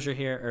enclosure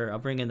here, or I'll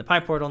bring in the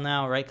PyPortal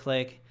now, right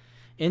click,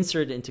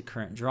 insert it into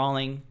current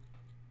drawing.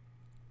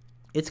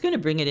 It's going to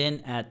bring it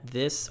in at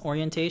this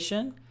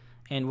orientation.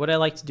 And what I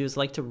like to do is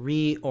like to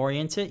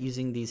reorient it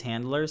using these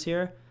handlers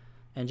here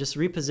and just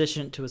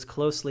reposition it to as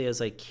closely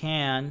as I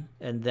can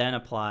and then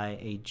apply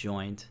a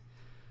joint.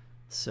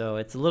 So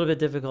it's a little bit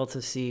difficult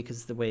to see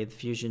because the way the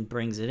Fusion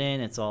brings it in,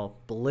 it's all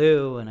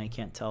blue and I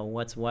can't tell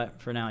what's what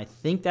for now. I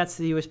think that's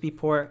the USB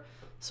port.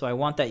 So I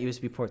want that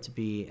USB port to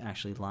be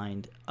actually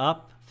lined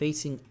up,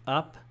 facing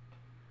up.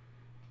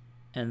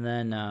 And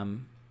then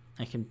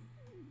I can,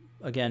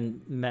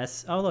 again,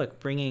 oh look,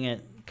 bringing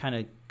it kind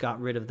of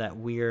got rid of that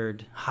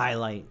weird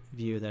highlight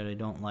view that I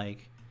don't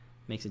like.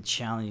 Makes it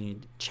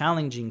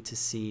challenging to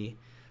see.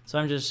 So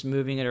I'm just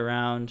moving it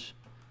around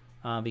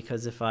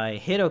because if I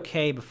hit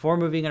OK before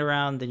moving it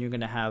around, then you're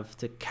going to have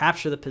to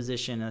capture the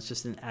position. That's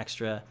just an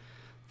extra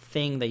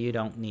thing that you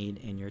don't need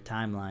in your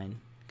timeline,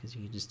 because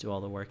you can just do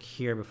all the work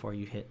here before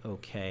you hit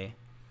OK.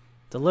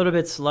 It's a little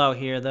bit slow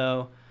here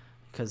though,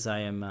 because I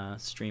am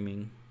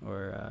streaming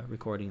or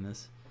recording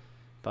this.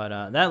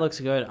 But that looks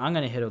good. I'm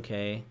going to hit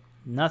OK.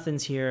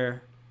 Nothing's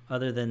here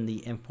other than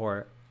the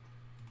import.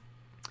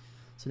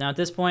 So now at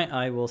this point,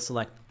 I will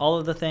select all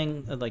of the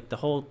thing, like the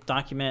whole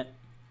document.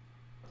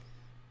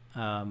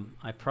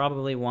 I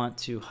probably want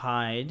to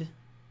hide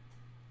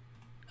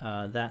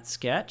that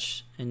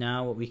sketch. And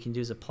now what we can do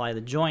is apply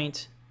the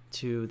joint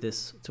to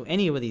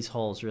any of these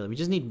holes, really. We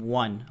just need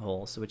one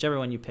hole. So whichever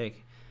one you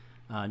pick,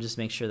 just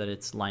make sure that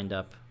it's lined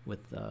up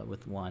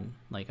with one.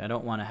 Like I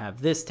don't want to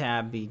have this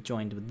tab be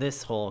joined with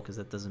this hole because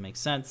that doesn't make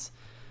sense.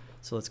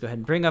 So let's go ahead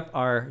and bring up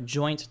our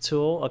joint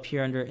tool up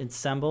here under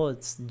Assemble.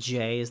 It's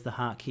J is the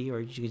hotkey, or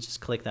you can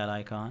just click that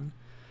icon.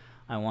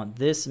 I want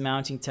this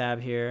mounting tab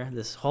here,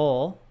 this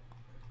hole,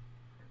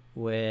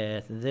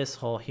 with this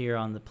hole here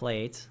on the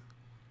plate.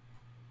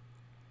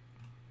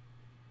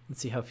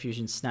 Let's see how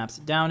Fusion snaps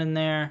it down in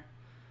there.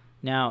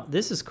 Now,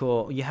 this is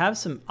cool. You have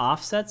some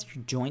offsets,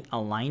 your joint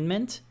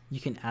alignment. You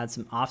can add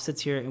some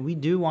offsets here, and we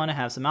do want to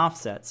have some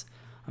offsets.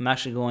 I'm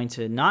actually going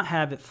to not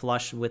have it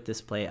flush with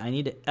this plate. I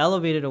need to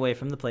elevate it away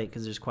from the plate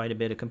because there's quite a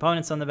bit of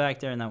components on the back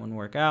there and that wouldn't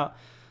work out.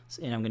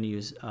 And I'm going to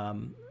use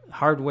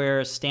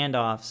hardware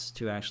standoffs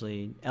to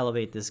actually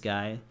elevate this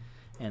guy.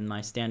 And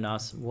my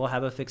standoffs will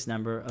have a fixed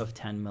number of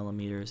 10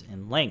 millimeters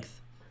in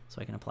length.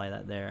 So I can apply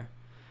that there.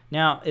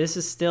 Now, this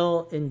is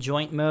still in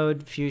joint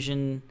mode.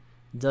 Fusion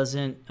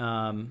doesn't,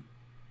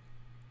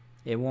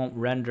 it won't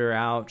render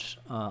out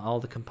all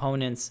the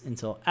components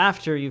until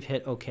after you've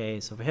hit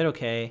OK. So if I hit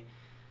OK,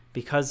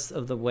 because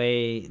of the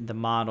way the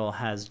model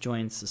has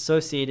joints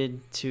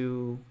associated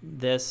to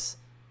this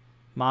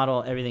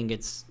model, everything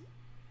gets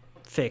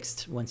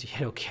fixed once you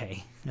hit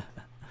OK.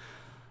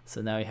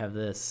 So now we have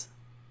this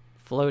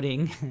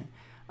floating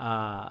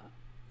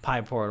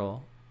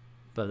PyPortal,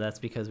 but that's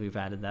because we've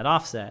added that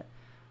offset.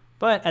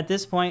 But at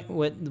this point,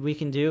 what we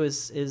can do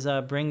is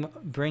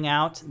bring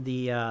out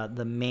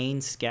the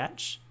main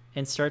sketch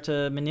and start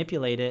to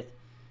manipulate it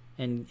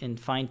and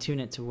fine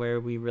tune it to where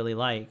we really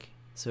like.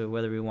 So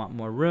whether we want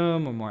more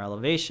room or more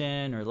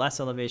elevation or less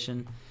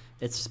elevation,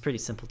 it's just pretty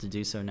simple to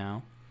do so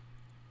now.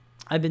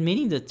 I've been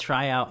meaning to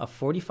try out a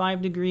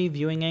 45-degree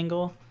viewing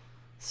angle.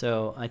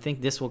 So I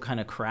think this will kind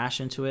of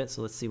crash into it.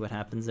 So let's see what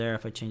happens there.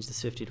 If I change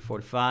this 50 to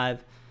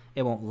 45,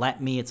 it won't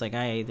let me. It's like,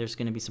 hey, there's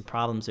going to be some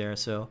problems there.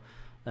 So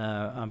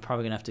I'm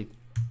probably going to have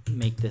to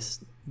make this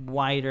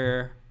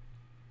wider,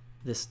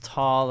 this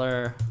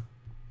taller,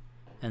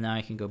 and now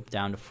I can go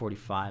down to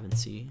 45 and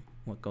see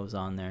what goes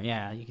on there.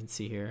 Yeah, you can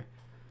see here.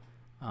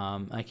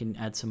 I can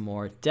add some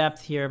more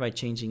depth here by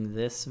changing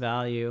this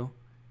value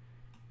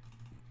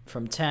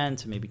from 10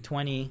 to maybe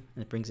 20.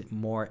 And it brings it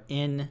more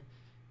in,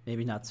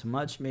 maybe not so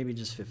much, maybe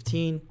just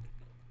 15.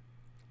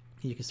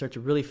 You can start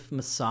to really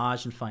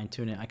massage and fine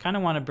tune it. I kind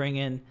of want to bring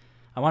in,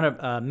 I want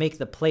to make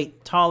the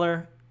plate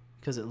taller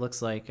because it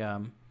looks like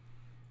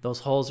those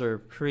holes are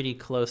pretty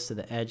close to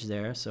the edge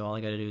there. So all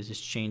I got to do is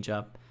just change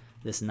up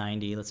this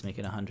 90. Let's make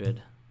it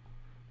 100.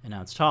 And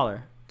now it's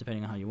taller,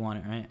 depending on how you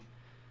want it, right?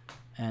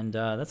 And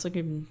that's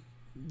looking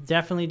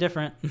definitely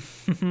different.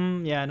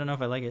 Yeah, I don't know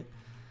if I like it.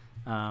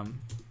 I'll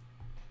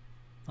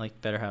like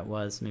better how it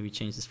was. Maybe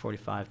change this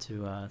 45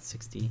 to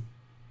 60. And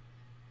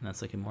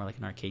that's looking more like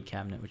an arcade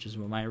cabinet, which is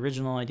what my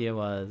original idea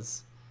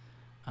was.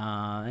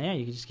 Yeah,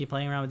 you can just keep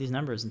playing around with these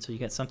numbers until you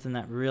get something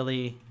that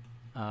really,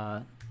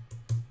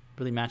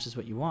 really matches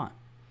what you want.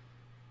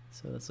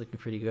 So that's looking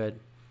pretty good.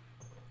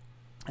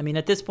 I mean,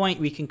 at this point,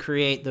 we can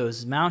create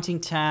those mounting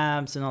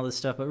tabs and all this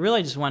stuff, but really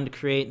I just wanted to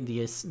create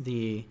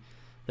the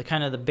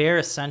kind of the bare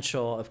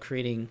essential of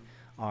creating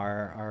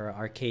our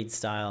arcade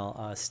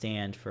style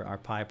stand for our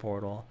Pi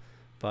portal.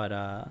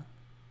 But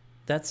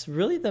that's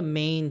really the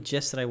main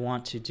gist that I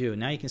want to do.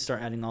 Now you can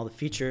start adding all the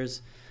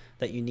features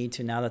that you need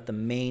to now that the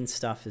main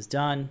stuff is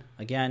done.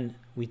 Again,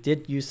 we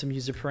did use some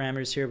user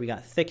parameters here. We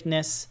got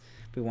thickness.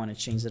 We want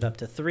to change it up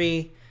to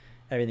 3.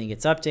 Everything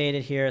gets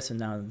updated here. So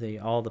now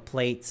all the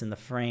plates and the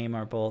frame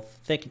are both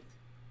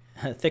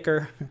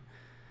thicker.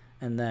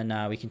 And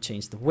then we can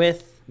change the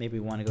width. Maybe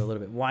we want to go a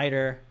little bit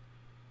wider.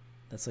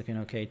 That's looking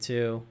okay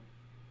too.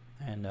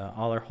 And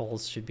all our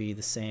holes should be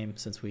the same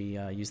since we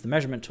use the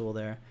measurement tool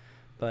there.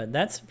 But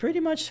that's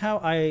pretty much how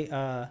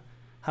I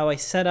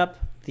set up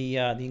the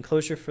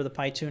enclosure for the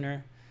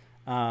PyTuner.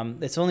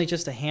 It's only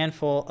just a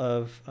handful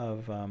of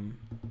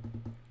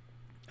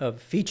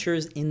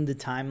features in the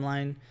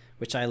timeline,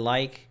 which I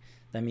like.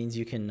 That means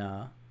you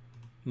can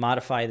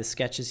modify the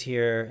sketches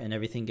here and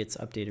everything gets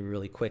updated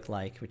really quick,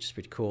 which is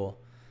pretty cool.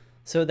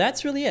 So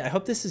that's really it. I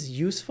hope this is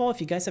useful.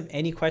 If you guys have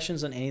any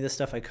questions on any of the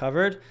stuff I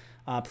covered,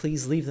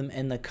 please leave them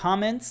in the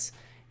comments.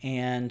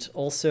 And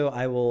also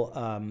I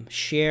will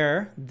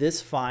share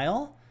this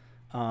file.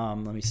 Let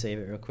me save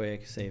it real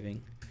quick,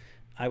 saving.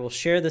 I will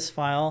share this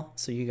file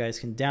so you guys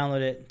can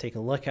download it, take a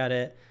look at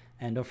it.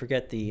 And don't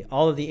forget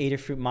all of the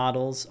Adafruit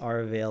models are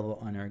available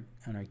on our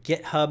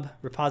GitHub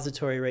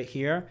repository right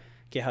here,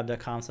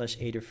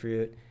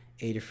 github.com/Adafruit,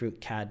 Adafruit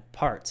CAD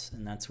parts.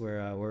 And that's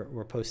where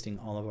we're posting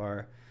all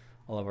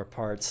of our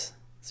parts,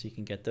 so you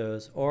can get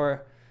those.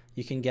 Or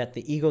you can get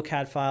the Eagle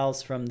CAD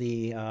files from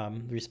the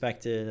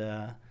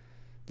respected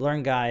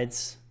learn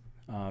guides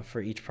for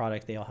each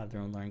product. They all have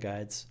their own learn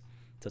guides.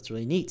 So it's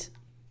really neat.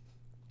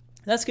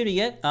 That's good to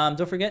get.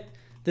 Don't forget,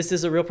 this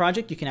is a real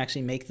project. You can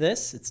actually make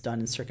this. It's done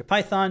in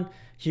CircuitPython.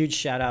 Huge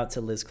shout out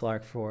to Liz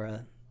Clark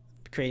for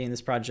creating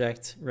this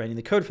project, writing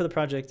the code for the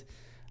project.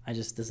 I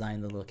just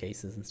designed the little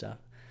cases and stuff.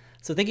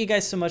 So thank you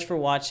guys so much for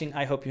watching.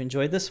 I hope you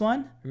enjoyed this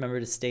one. Remember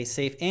to stay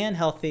safe and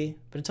healthy.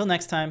 But until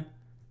next time,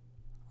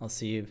 I'll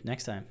see you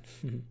next time.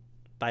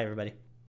 Bye, everybody.